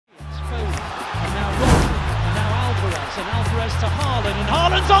to Haaland, and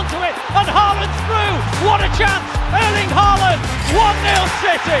Haaland's onto it, and Haaland's through. What a chance! Erling Haaland, 1-0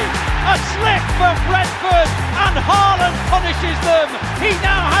 City. A slip from Brentford, and Haaland punishes them. He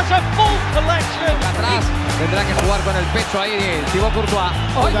now has a full collection. Atrás, tendrá que jugar con el pecho ahí el Thibaut Courtois.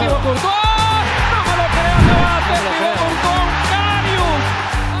 ¡Ay, Thibaut Courtois! ¡No me lo creo que va a hacer Thibaut Courtois! ¡Carius!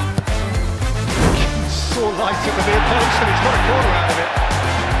 Saw light at the near post and he's got a corner out of it.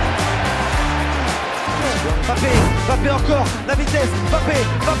 Mbappé encore, la vitesse, Mbappé.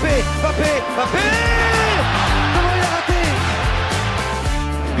 Comment il a raté?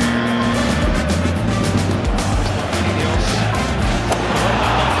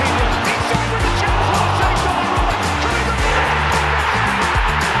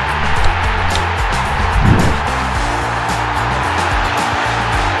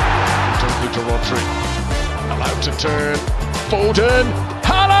 To Rodri, allowed to turn, Foden,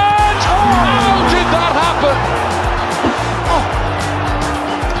 Haaland! How did that happen? Oh.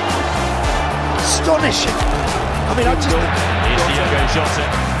 Astonishing. I mean, I just... Here's Diogo Jota.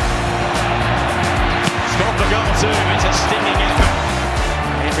 Scored the goal too, it's a stinging effort.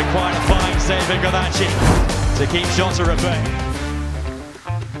 It required a fine save in Ganachi to keep Jota at bay.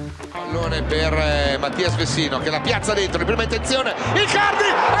 Pallone per Mattias Vecino che la piazza dentro, in prima intenzione, Icardi,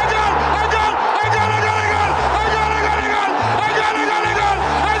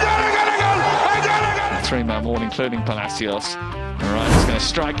 Three-man wall, including Palacios. Alright, it's going to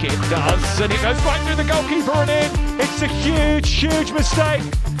strike it, does, and it goes right through the goalkeeper and in. It's a huge mistake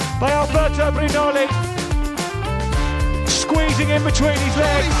by Alberto Brignoli. Squeezing in between his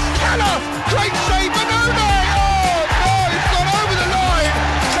legs. Keller, great save, Benone! Oh no, it's gone over the line.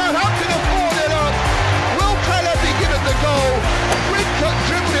 Southampton have 4-0 up. Will Keller be given the goal? Bridcut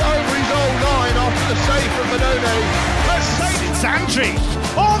dribbled it over his own line after the save from Benone. It's Andri.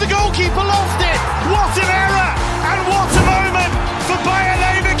 Oh, the goalkeeper lost it. What an error and what a moment for Bayer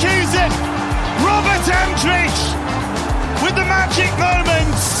Leverkusen. Robert Andrich with the magic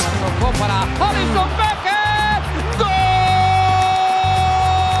moments. Para Alisson Becker. ¡Gol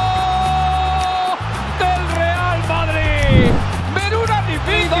del Real Madrid! Veruna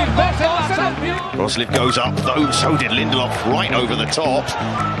difícil. Roslip goes up, though, so did Lindelof right over the top.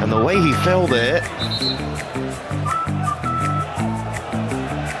 And the way he fell there.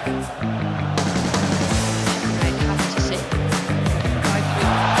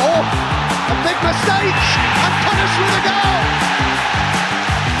 Mistake and punished with a goal.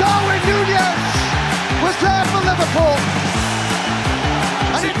 Darwin Núñez was there for Liverpool.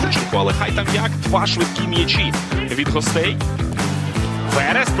 Але хай там як, два швидкі м'ячі від гостей.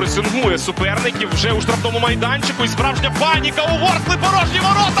 Верес пресингує суперників вже у штрафному майданчику і справжня паніка у Ворскли, порожні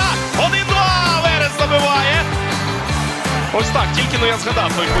ворота. 1-2, Верес забиває. Ось так, тільки я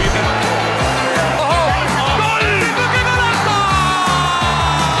згадав той поєдинок.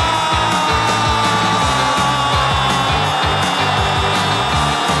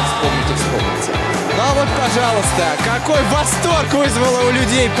 Ну вот, пожалуйста, какой восторг вызвало у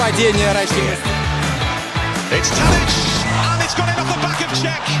людей падение России. It's Tadic, and it's gone in off the back of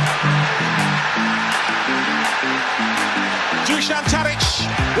Czech. Dusan Tadic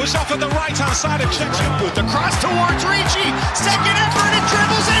was off at the right-hand side of Czech. With the cross towards Ricci, second effort, and it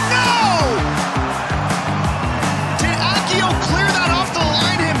dribbles in. No! Did Akio clear that off the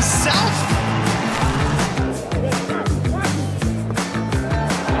line himself?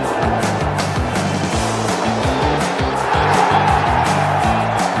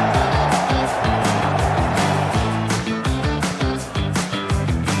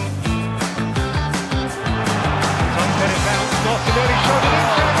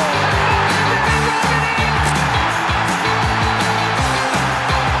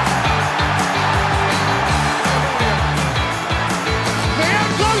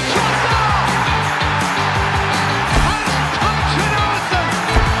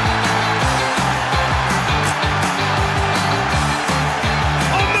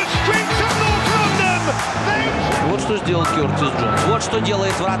 Вот что сделал Кёртис Джонс, вот что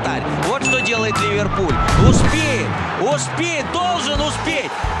делает вратарь, вот что делает Ливерпуль. Успеет, должен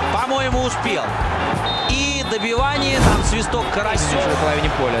успеть. По-моему, успел. И добивание, там свисток Карасю. В половине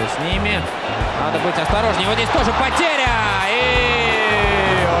поля с ними. Надо быть осторожнее. Вот здесь тоже потеря. И...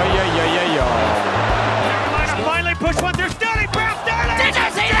 Ой-ой-ой-ой-ой. Finally push one through Sterling. Brown Sterling. Did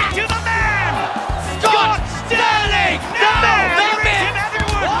you see that? To the man. Scott Sterling. The man.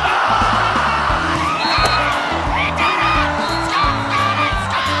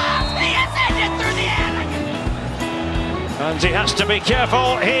 And he has to be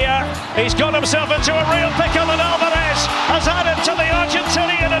careful here. He's got himself into a real pickle, and Alvarez has added to the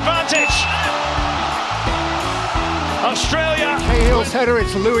Argentinian advantage. Australia Nice header,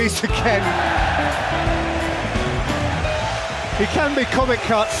 it's Luis again. He can be comic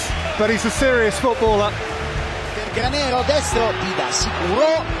cuts, but he's a serious footballer. Granero destro, Dida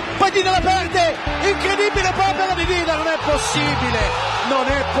sicuro, poi Dida la perde, incredibile proprio di Dida, non è possibile,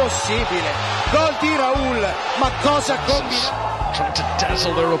 gol di Raul, ma cosa combina? Trying to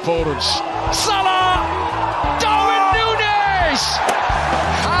dazzle their opponents. Salah! Darwin Núñez!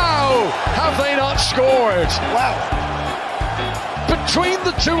 How have they not scored? Wow. Between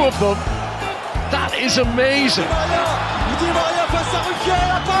the two of them, that is amazing. Di Maria face à Ruquier,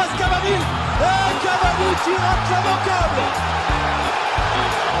 la passe Cavani, et Cavani qui rate l'immanquable.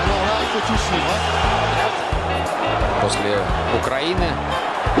 Alors là, il faut tout suivre. После Украины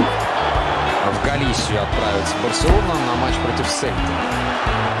в Галисию отправится Барселона на матч против Сельты.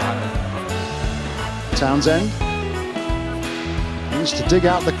 Townsend needs to dig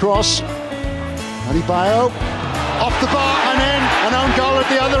out the cross. Adebayo off the bar and in, an own goal at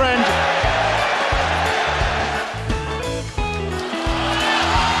the other end.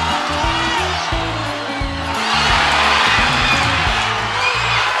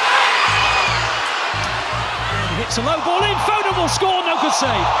 It's a low ball in, Foden will score, no good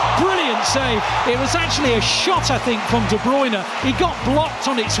save. Brilliant save. It was actually a shot, I think, from De Bruyne. He got blocked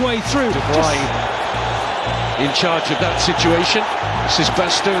on its way through. De Bruyne in charge of that situation. This is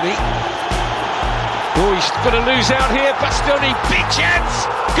Bastoni. Oh, he's going to lose out here. Bastoni, big chance.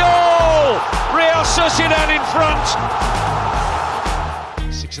 Goal! Real Sociedad in front.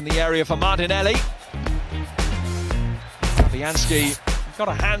 6 in the area for Martinelli. Fabianski got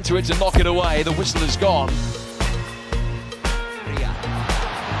a hand to it to knock it away. The whistle is gone.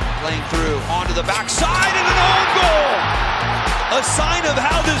 Playing through onto the backside and an own goal. A sign of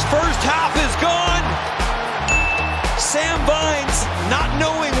how this first half is gone. Sam Vines not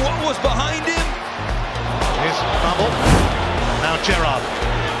knowing what was behind him. Here's Bubble. Now Gerrard.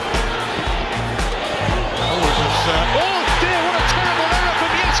 Oh dear, what a terrible error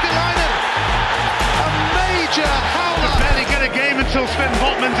from Jääskeläinen. A major howler. Could barely get a game until Sven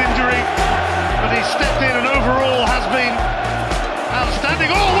Botman's injury, but he stepped in and overall has been outstanding.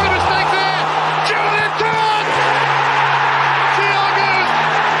 Oh, what a mistake there! Joelinton! Thiago!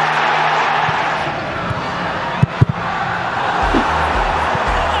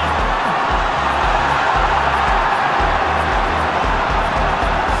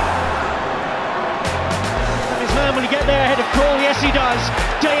 His man, will he get there ahead of Krul? Yes, he does.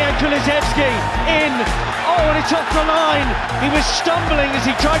 Dejan Kulusevski in. Oh, and it's off the line. He was stumbling as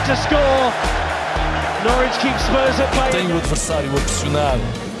he tried to score. Norwich keeps Spurs at play. Tem o adversário a pressionar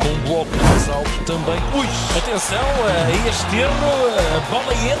com um bloco mais alto também. Ui, atenção, a este erro, a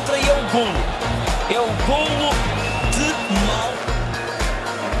bola entra e é um golo. É um golo de mal.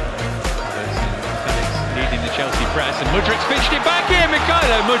 Leading the Chelsea press and Mudryk's pitched it back in.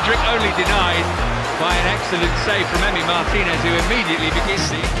 Mikhailo Mudryk only denied by an excellent save from Emi Martinez, who immediately begins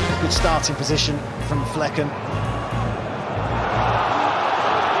to... Good starting position from Flecken.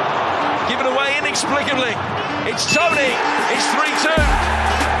 Given away inexplicably. It's Tony. It's 3-2.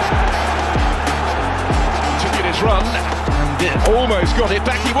 Took his run and almost got it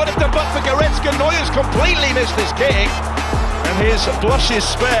back. He would have done, but for Goretzka. Neuer's completely missed his kick, and his blush is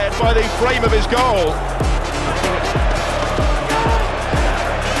spared by the frame of his goal.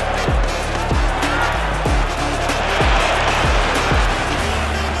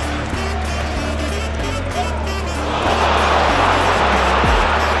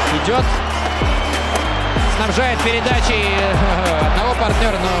 Идет, снабжает передачей одного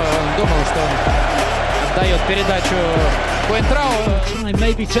партнера, но он думал, что он отдает передачу Coentrao. Time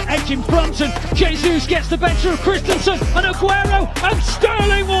maybe to edge in front, and Jesus gets the better of Christensen and Aguero, and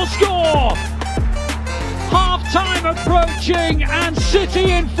Sterling will score. Half-time approaching and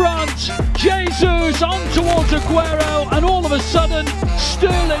City in front. Jesus on towards Aguero, and all of a sudden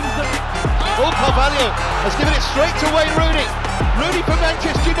Sterling. Oh, Carvalho has given it straight to Wayne Rooney. Rooney for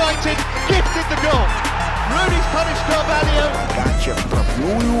Manchester United gifted the goal. Rooney's punished Carvalho. Передача в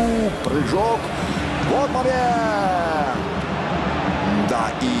штрафную, прыжок, вот момент.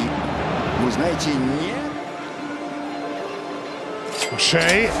 Да, и вы знаете, не...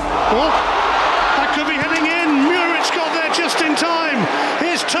 Shea. Oh, that could be heading in. Muric got there just in time.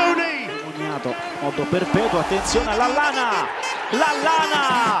 Here's Tony. Modo perpetuo, attenzione a Lallana.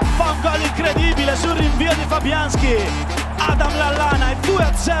 Lallana fa un gol incredibile sul rinvio di Fabianski. Adam Lallana, è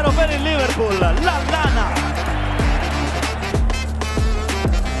 2-0 per il Liverpool. Lallana.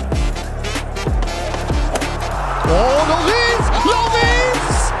 Oh, Loris!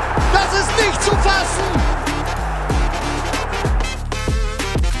 Loris! Das ist nicht zu fassen!